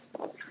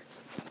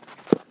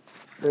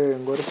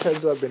ngori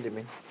thaidzo wa bendi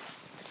mini?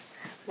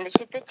 Ndi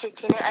tshiṱitshi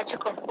tshine a tshi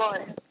khou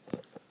fhola.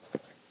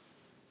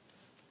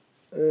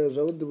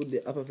 Zwavhuḓi vhuḓi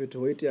afha fhethu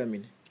ho itea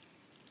mini?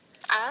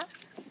 A?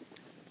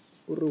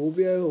 Uri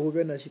hu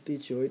vhe na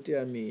tshiṱitshi ho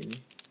itea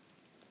mini?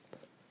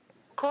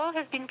 Call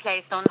has been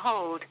placed on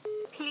hold.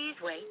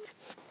 Please wait.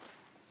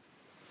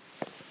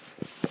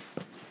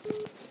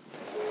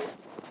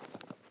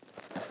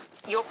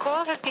 Your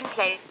call has been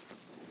placed.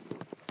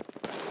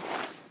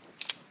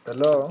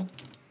 Hello?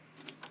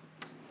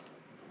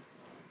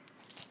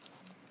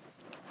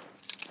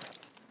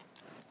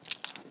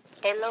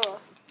 Hello.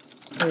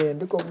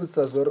 Ndi khou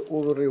vhudzisa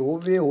uri hu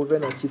vhe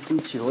na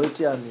tshiṱitshi ho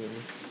itea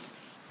mini?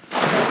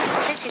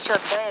 Tshiṱitshi tsho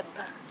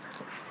beba.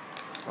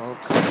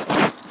 Okay.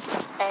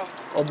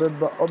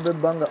 O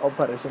beba nga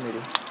operation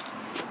ili?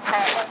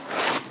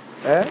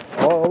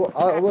 Ho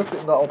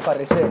nga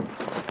operation?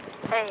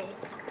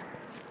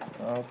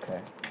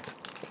 Okay.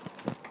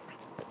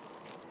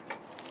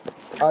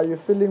 Are you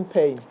feeling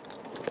pain?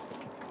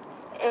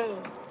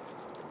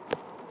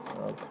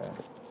 Okay.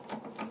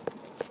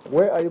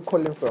 Where are you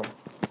calling from?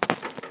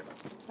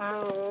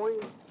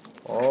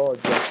 Oh,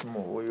 just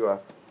who you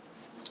are.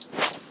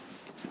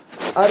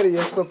 Ari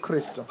Yesu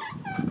Kristo.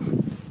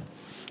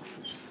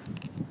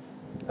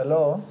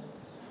 Hello?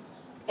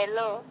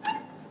 Hello.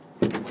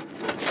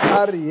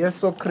 Ari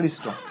Yesu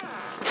Kristo.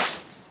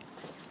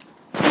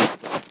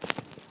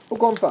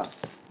 Ukomfa?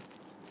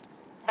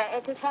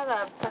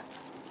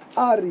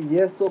 Ari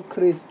Yesu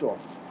Kristo.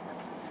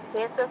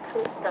 Yesu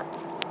Kristo.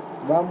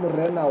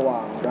 Vamurena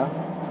wanga.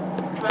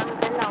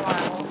 Vamurena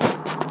wanga.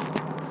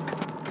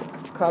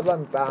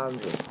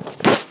 Kabantanze.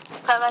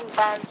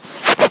 Kabantanze.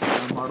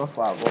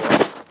 Ngamarofa abone.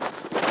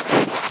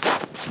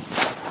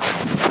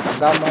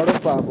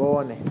 Ngamarofa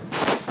abone.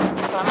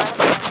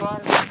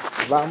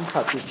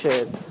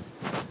 Vamphathitshedza.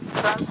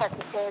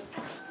 Vamphathitshedza.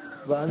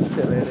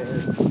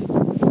 Vantshireleza.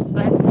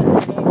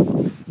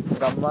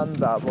 Nga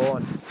maanḓa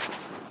abone.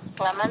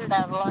 Nga maanḓa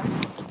abone.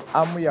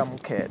 Amuya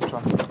mukhethwa.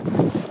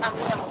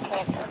 Amuya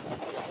mukhethwa.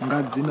 Nga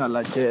dzina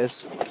la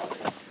Jesu.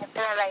 Nga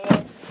dzina la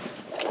Yesu.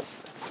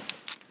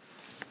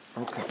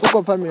 Okay. U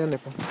khou pfa mini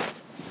hanefho?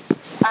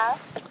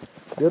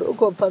 Ndi ri u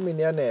khou pfa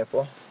mini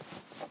hanefho?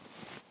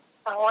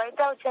 Wa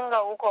ita u tshi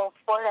nga u khou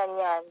fhola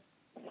nyana.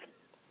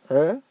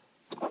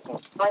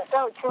 Wa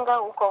ita u tshi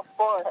nga u khou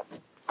fhola.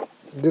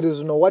 There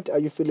is no, what are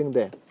you feeling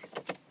there?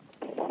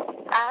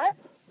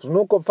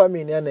 Zwino u khou pfa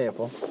mini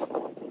hanefho?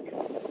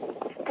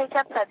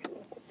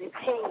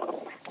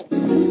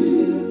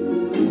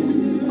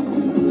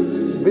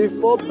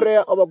 Before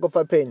prayer o vha khou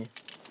pfa pain?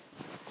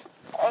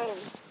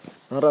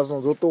 Ra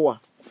zwino dzo ṱuwa?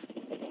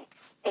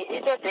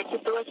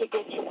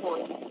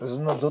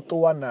 Zwino dzo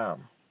ṱuwa na?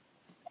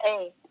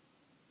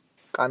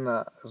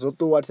 Kana dzo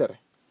ṱuwa tere?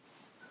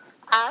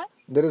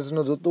 There is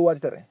no dzo ṱuwa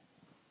tere?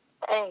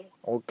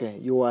 Okay,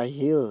 you are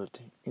healed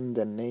in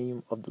the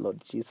name of the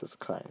Lord Jesus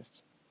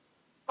Christ.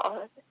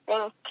 Oh,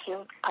 thank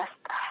you,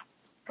 Pastor.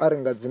 Ari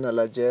nga dzina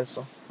la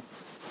Jesu.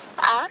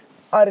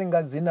 Ari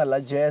nga dzina la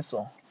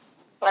Jesu.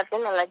 Nga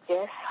dzina la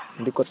Jesu.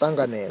 Ndi khou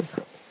ṱanganedza.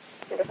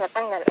 Ndi khou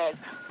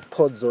ṱanganedza.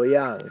 Phodzo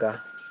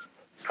yanga.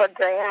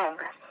 Phodzo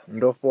yanga.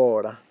 Ndo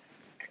fhola.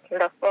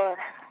 Ndo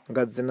fhola.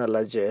 Nga dzina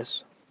la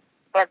Jesu.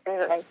 Nga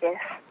dzina la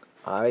Jesu.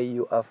 Hai,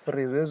 you are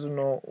free.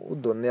 Hezwino u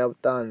ḓo ṋea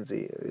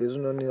vhuṱanzi.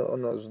 Hezwino ni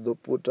ono zwi ḓo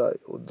puta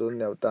u ḓo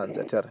ṋea vhuṱanzi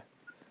a tere.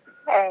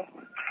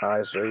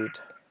 Hai, zwo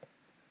ita.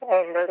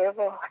 Ndo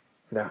livhuwa.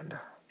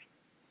 Nda.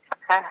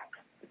 Ah.